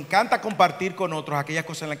 Nosotros nos encanta compartir con otros aquellas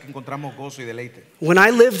cosas en las que encontramos gozo y deleite. When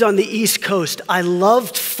I lived on the East Coast, I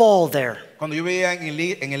loved fall there. Cuando yo vivía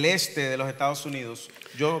en el este de los Estados Unidos,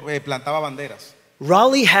 yo plantaba banderas.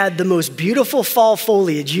 Raleigh had the most beautiful fall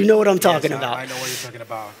foliage. You know what I'm talking Yes, about. I know what you're talking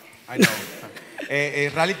about. I know.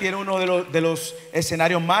 Raleigh tiene uno de los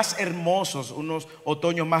escenarios más hermosos, unos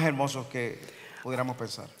otoños más hermosos que pudiéramos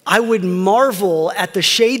pensar. I would marvel at the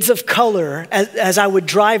shades of color as I would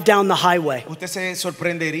drive down the highway. Usted se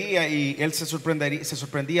sorprendería y él se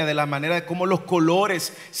sorprendía de la manera de cómo los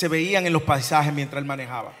colores se veían en los paisajes mientras él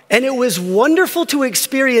manejaba. And it was wonderful to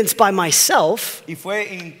experience by myself, Y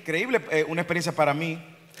fue increíble, una experiencia para mí.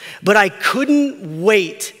 but I couldn't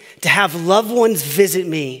wait to have loved ones visit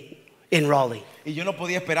me in Raleigh Y yo no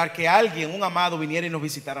podía esperar que alguien, un amado, viniera y nos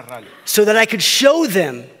visitara a Raleigh. so that I could show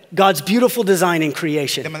them God's beautiful design and De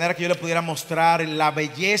creation. manera que yo le pudiera mostrar la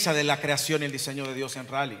belleza de la creación y el diseño de Dios en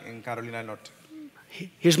Raleigh, en Carolina del Norte.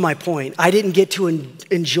 Here's my point. I didn't get to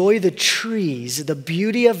enjoy the trees, the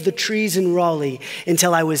beauty of the trees in Raleigh,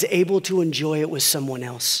 until I was able to enjoy it with someone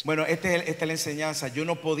else. Bueno, esta es la enseñanza. Yo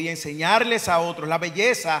no podía enseñarles a otros la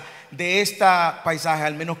belleza de esta paisaje,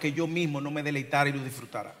 al menos que yo mismo no me deleitara y lo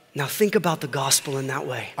disfrutara. Now think about the gospel in that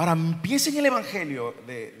way. Ahora piensen en el evangelio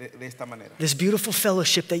de esta manera. This beautiful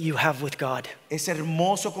fellowship that you have with God. Ese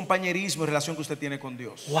hermoso compañerismo y relación que usted tiene con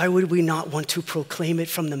Dios. Why would we not want to proclaim it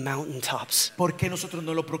from the mountaintops? ¿Por qué nosotros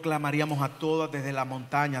no lo proclamaríamos a todos desde la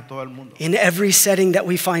montaña, a todo el mundo? In every setting that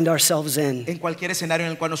we find ourselves in. En cualquier escenario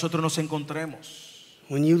en el cual nosotros nos encontremos.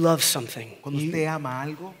 When you love something, Cuando usted ama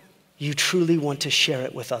algo, you truly want to share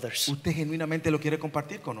it with others. usted genuinamente lo quiere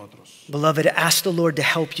compartir con otros. Beloved, ask the Lord to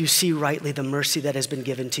help you see rightly the mercy that has been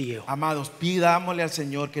given to you. Amados, pidámosle al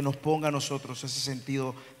Señor que nos ponga a nosotros ese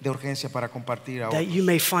sentido de urgencia para compartir a That otros. you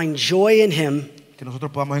may find joy in Him, Que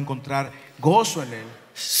nosotros podamos encontrar gozo en Él,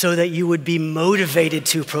 so that you would be motivated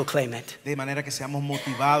to proclaim it. de manera que seamos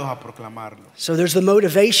motivados a proclamarlo. So there's the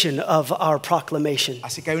motivation of our proclamation.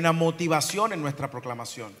 Así que hay una motivación en nuestra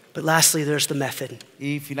proclamación. But lastly, there's the method.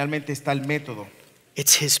 Y finalmente está el método,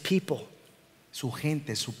 It's His people. su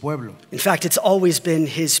gente, su pueblo. In fact, it's always been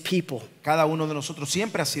His people. Cada uno de nosotros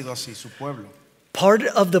siempre ha sido así, su pueblo. Part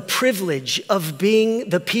of the privilege of being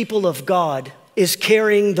the people of God is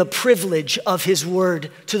carrying the privilege of His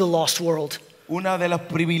word to the lost world. Uno de los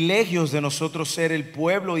privilegios de nosotros ser el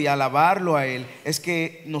pueblo y alabarlo a Él es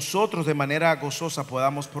que nosotros de manera gozosa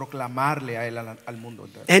podamos proclamarle a Él al mundo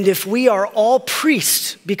entero. And if we are all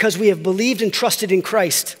priests because we have believed and trusted in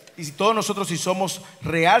Christ, Y si todos nosotros si somos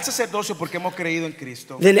real sacerdocio porque hemos creído en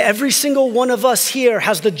Cristo, then every single one of us here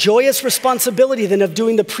has the joyous responsibility then of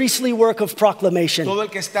doing the priestly work of proclamation. todo el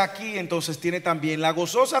que está aquí entonces tiene también la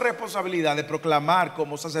gozosa responsabilidad de proclamar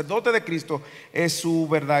como sacerdote de Cristo es su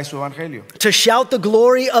verdad y su evangelio. To shout the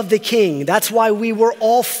glory of the King. That's why we were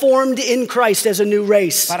all formed in Christ as a new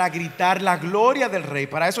race. Para gritar la gloria del Rey.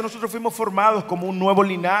 Para eso nosotros fuimos formados como un nuevo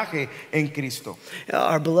linaje en Cristo.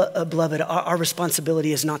 Beloved, our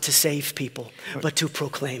responsibility is not to save people, but to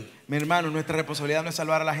proclaim. Mi hermano, nuestra responsabilidad no es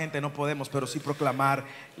salvar a la gente, no podemos, pero sí proclamar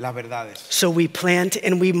las verdades. So we plant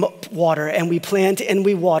and we water, and we plant and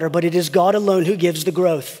we water, but it is God alone who gives the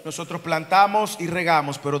growth. Nosotros plantamos y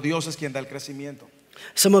regamos, pero Dios es quien da el crecimiento.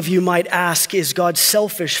 Some of you might ask, is God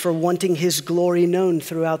selfish for wanting His glory known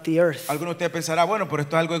throughout the earth? Alguno de ustedes pensará, bueno, pero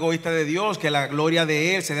esto es algo egoísta de Dios, que la gloria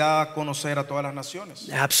de Él se da a conocer a todas las naciones.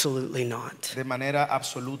 Absolutely not. De manera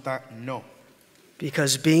absoluta, no.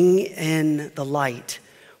 Because being in the light,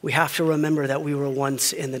 we have to remember that we were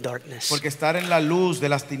once in the darkness. Porque estar en la luz de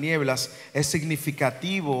las tinieblas es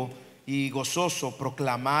significativo y gozoso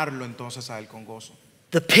proclamarlo entonces a Él con gozo.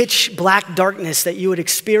 The pitch black darkness that you would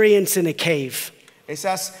experience in a cave.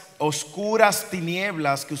 Esas oscuras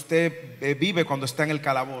tinieblas que usted vive cuando está en el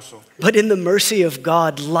calabozo. But in the mercy of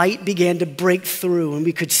God, light began to break through and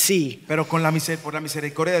we could see. Pero por la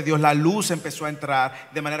misericordia de Dios, la luz empezó a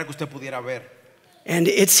entrar de manera que usted pudiera ver. And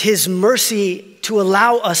it's His mercy to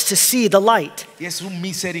allow us to see the light. Y es su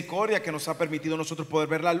misericordia que nos ha permitido nosotros poder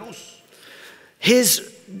ver la luz.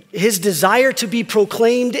 His desire to be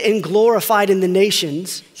proclaimed and glorified in the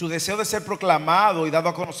nations Su deseo de ser proclamado y dado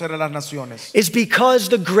a conocer a las naciones is because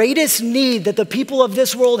the greatest need that the people of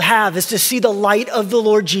this world have is to see the light of the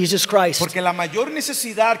Lord Jesus Christ. porque la mayor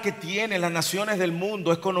necesidad que tienen las naciones del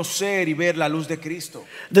mundo es conocer y ver la luz de Cristo.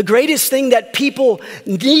 The greatest thing that people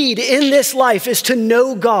need in this life is to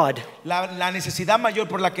know God. La necesidad mayor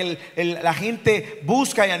por la que la gente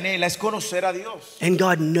busca y anhela es conocer a Dios. And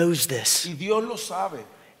God knows this. Y Dios lo sabe.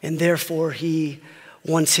 And therefore He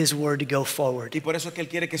wants His word to go forward. Y por eso es que Él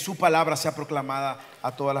quiere que su palabra sea proclamada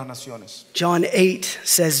a todas las naciones. John 8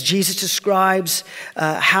 says, Jesus describes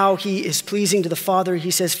how He is pleasing to the Father. He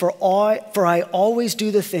says, for I always do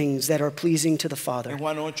the things that are pleasing to the Father. En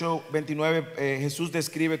Juan 8:29 Jesús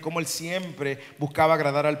describe cómo Él siempre buscaba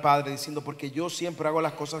agradar al Padre, diciendo, porque yo siempre hago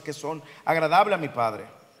las cosas que son agradables a mi Padre.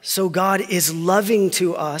 So God is loving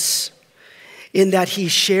to us in that He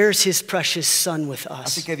shares His precious Son with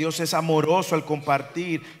Así us. que Dios es amoroso al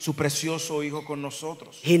compartir su precioso Hijo con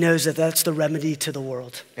nosotros. He knows that that's the remedy to the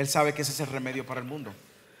world. Él sabe que ese es el remedio para el mundo.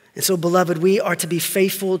 And so, beloved, we are to be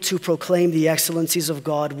faithful to proclaim the excellencies of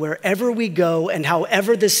God wherever we go and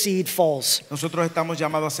however the seed falls. Nosotros estamos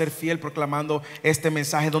llamados a ser fiel proclamando este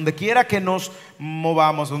mensaje. Donde quiera que nos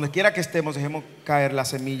movamos, donde quiera que estemos, dejemos caer la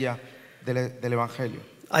semilla del Evangelio.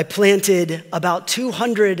 I planted about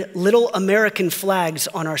 200 little American flags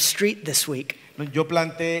on our street this week. Yo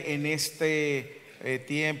planté en este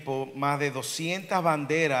tiempo más de 200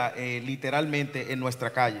 banderas literalmente en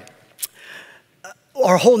nuestra calle.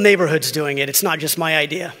 Our whole neighborhood's doing it. It's not just my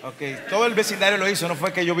idea. Okay, todo el vecindario lo hizo, no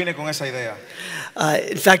fue que yo vine con esa idea.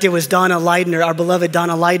 In fact, it was Donna Leidner, our beloved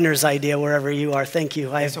Donna Leidner's idea, wherever you are. Thank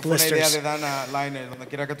you. I have Eso fue una idea blisters. de Dana Leiner, donde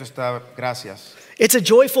quiera que tú estás. Gracias. It's a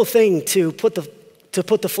joyful thing to put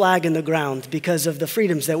the flag in the ground because of the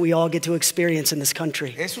freedoms that we all get to experience in this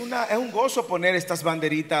country. Es un gozo poner estas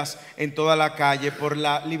banderitas en toda la calle por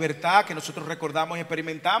la libertad que nosotros recordamos y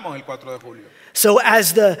experimentamos el 4 de julio. So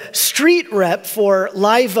as the street rep for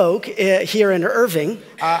Live Oak here in Irving,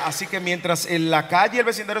 Así que mientras en la calle el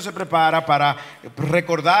vecindario se prepara para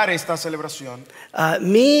recordar esta celebración,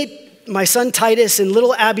 my son Titus, and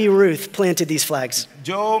little Abby Ruth planted these flags.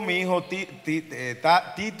 yo, mi hijo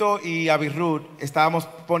Tito y Abby Ruth estábamos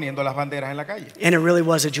poniendo las banderas en la calle. And it really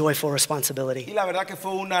was a joyful Y responsibility. la verdad que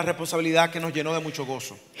fue una responsabilidad que nos llenó de mucho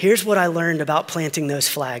gozo. Here's what I learned about planting those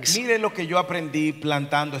flags. Mire lo que yo aprendí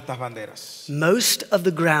plantando estas banderas. Most of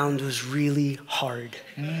the ground was really hard.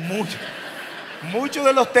 Muchos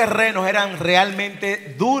de los terrenos eran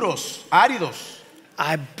realmente duros, áridos.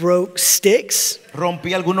 I broke sticks.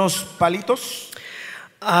 Rompí algunos palitos,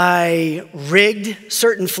 I rigged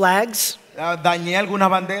certain flags. dañé algunas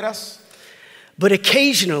banderas, But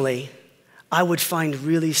occasionally, I would find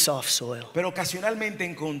really soft soil. pero ocasionalmente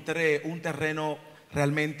encontré un terreno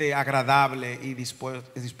realmente agradable y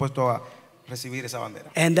dispuesto a recibir esa bandera.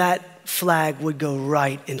 And that flag would go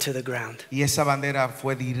right into the ground. Y esa bandera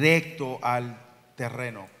fue directo al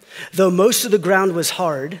terreno. Though most of the ground was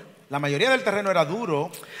hard, La mayoría del terreno era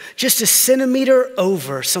duro, just a centimeter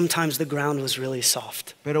over, sometimes the ground was really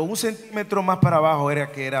soft. pero un centímetro más para abajo era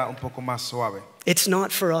que era un poco más suave. It's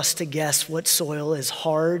not for us to guess what soil is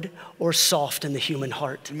hard or soft in the human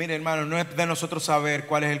heart. Mire, hermano, no es de nosotros saber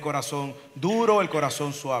cuál es el corazón duro o el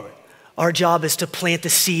corazón suave. Our job is to plant the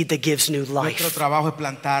seed that gives new Nuestro life. trabajo es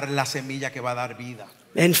plantar la semilla que va a dar vida.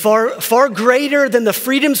 And far greater than the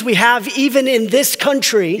freedoms we have even in this Y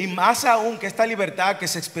country, más aún que esta libertad que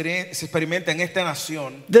se experimenta en esta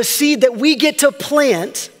nación, the seed that we get to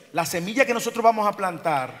plant la semilla que nosotros vamos a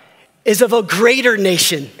plantar is of a greater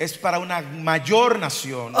nation, es para una mayor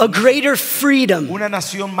nación, a greater freedom, una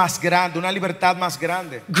nación más grande, una libertad más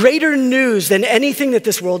grande, greater news than anything that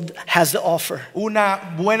this world has to offer.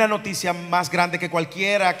 una buena noticia más grande que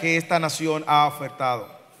cualquiera que esta nación ha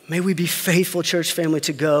ofertado. May we be faithful, church family,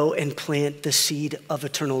 to go and plant the seed of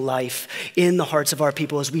eternal life in the hearts of our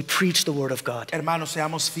people as we preach the word of God. Hermanos,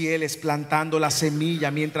 seamos fieles plantando la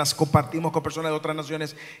semilla mientras compartimos con personas de otras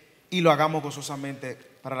naciones y lo hagamos gozosamente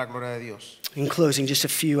para la gloria de Dios. In closing, just a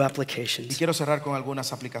few Y applications. quiero cerrar con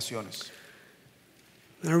algunas aplicaciones.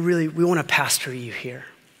 We want to pastor you here.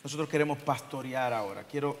 Nosotros queremos pastorear ahora.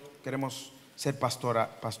 Queremos ser pastorear.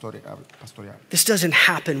 This doesn't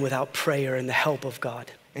happen without prayer and the help of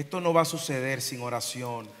God. Esto no va a suceder sin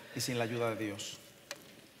oración y sin la ayuda de Dios.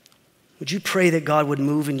 Would you pray that God would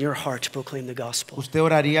move in your heart to proclaim the gospel? ¿Usted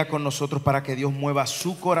oraría con nosotros para que Dios mueva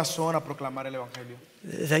su corazón a proclamar el evangelio?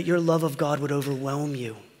 That your love of God would overwhelm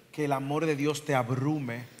you, Que el amor de Dios te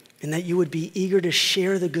abrume, and that you would be eager to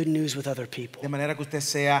share the good news with other people. de manera que usted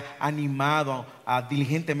sea animado a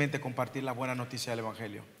diligentemente compartir la buena noticia del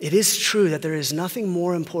evangelio. It is true that there is nothing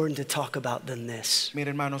more important to talk about than this. Mire,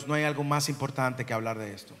 hermanos, no hay algo más importante que hablar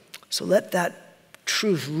de esto. So let that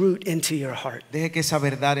truth root into your heart. Deje que esa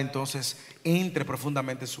verdad entonces entre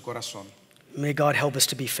profundamente en su corazón May God help us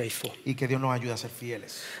to be faithful. y que Dios nos ayude a ser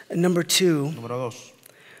fieles. And number 2, Número 2,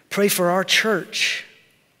 pray for our church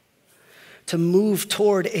to move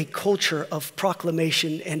toward a culture of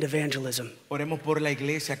proclamation and evangelism. oremos por la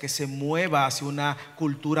iglesia que se mueva hacia una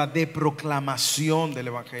cultura de proclamación del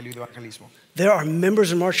evangelio y de evangelismo. There are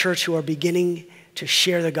members of our church who are beginning to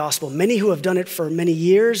share the gospel. Many who have done it for many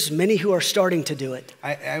years, many who are starting to do it.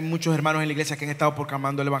 Hay muchos hermanos en la iglesia que han estado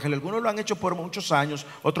proclamando el evangelio. Algunos lo han hecho por muchos años,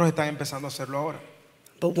 otros están empezando a hacerlo ahora.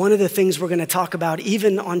 But one of the things we're going to talk about,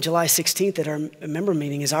 even on July 16th at our member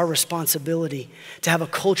meeting, is our responsibility to have a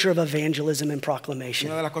culture of evangelism and proclamation.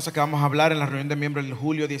 Una de las cosas que vamos a hablar en la reunión de miembros del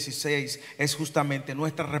julio 16 es justamente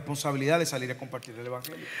nuestra responsabilidad de salir a compartir el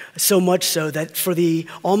evangelio. So much so that for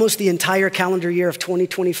almost the entire calendar year of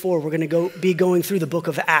 2024, we're going to be going through the book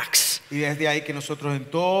of Acts. Y desde ahí que nosotros en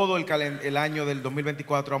todo el año del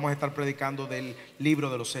 2024 vamos a estar predicando del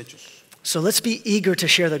libro de los Hechos. So let's be eager to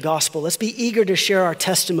share the gospel. Let's be eager to share our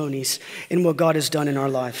testimonies in what God has done in our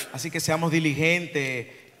life. Así que seamos diligentes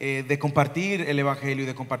de compartir el evangelio y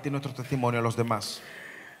de compartir nuestro testimonio a los demás.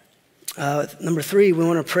 Number 3, we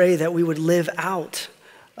want to pray that we would live out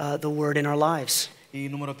the word in our lives. Y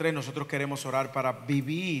número 3, nosotros queremos orar para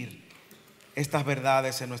vivir estas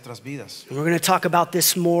verdades en nuestras vidas. And we're going to talk about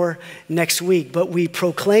this more next week, but we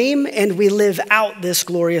proclaim and we live out this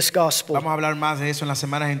glorious gospel. Vamos a hablar más de eso en las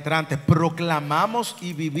semanas entrantes. Proclamamos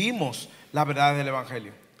y vivimos las verdades del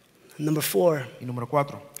Evangelio. Number 4, Y número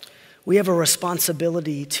 4, we have a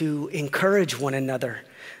responsibility to encourage one another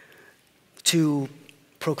to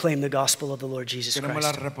proclaim the gospel of the Lord Jesus tenemos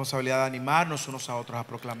la Christ. responsabilidad de animarnos unos a otros a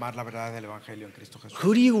proclamar las verdades del Evangelio en Cristo Jesús.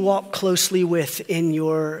 Who do you walk closely with in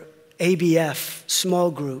your ABF, small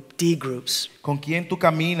group, D groups? ¿Con quién tú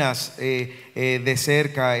caminas de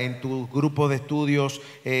cerca en tu grupo de estudios,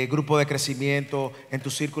 grupo de crecimiento, en tu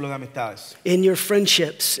círculo de amistades, In your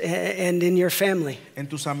friendships and in your family? en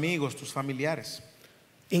tus amigos, tus familiares?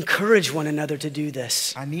 Encourage one another to do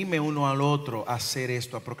this. Anime uno al otro a hacer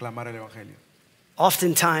esto, a proclamar el Evangelio.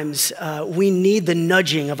 Oftentimes, we need the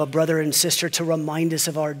nudging of a brother and sister to remind us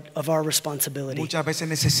of our responsibility. Muchas veces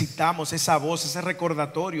necesitamos esa voz, ese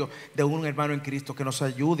recordatorio de un hermano en Cristo que nos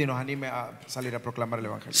ayude y nos anime a salir a proclamar el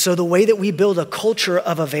Evangelio. So the way that we build a culture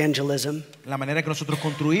of evangelism La manera que nosotros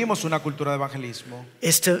construimos una cultura de evangelismo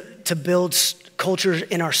is to build culture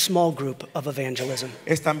in our small group of evangelism.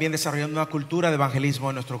 es también desarrollando una cultura de evangelismo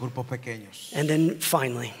en nuestros grupos pequeños. And then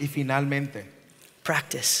finally, Y finalmente,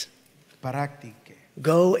 practice. practique.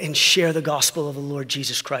 Go and share the gospel of the Lord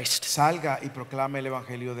Jesus Christ. Salga y proclame el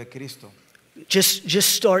Evangelio de Cristo. Just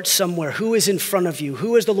start somewhere. Who is in front of you?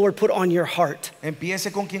 Who has the Lord put on your heart?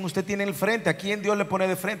 Empiece con quien usted tiene en el frente, a quien Dios le pone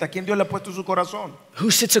de frente, a quien Dios le ha puesto en su corazón.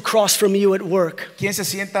 Who sits across from you at work? ¿Quién se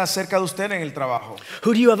sienta cerca de usted en el trabajo?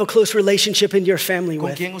 Who do you have a close relationship in your family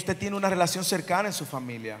 ¿Con with? quién usted tiene una relación cercana en su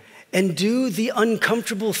familia? And do the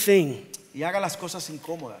uncomfortable thing, Y haga las cosas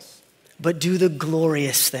incómodas, but do the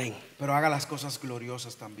glorious thing. pero haga las cosas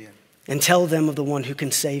gloriosas también. And tell them of the one who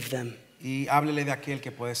can save them. Y háblele de aquel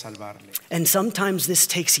que puede salvarle. And sometimes this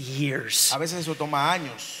takes years. A veces eso toma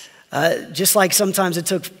años. Just like sometimes it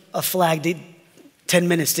took a flag 10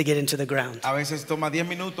 minutes to get into the ground. A veces toma 10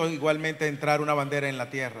 minutos igualmente entrar una bandera en la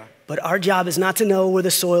tierra. But our job is not to know where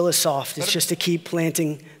the soil is soft. It's just to keep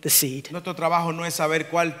planting the seed. Nuestro trabajo no es saber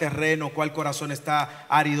cuál terreno, cuál corazón está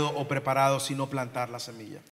árido o preparado, sino plantar la semilla.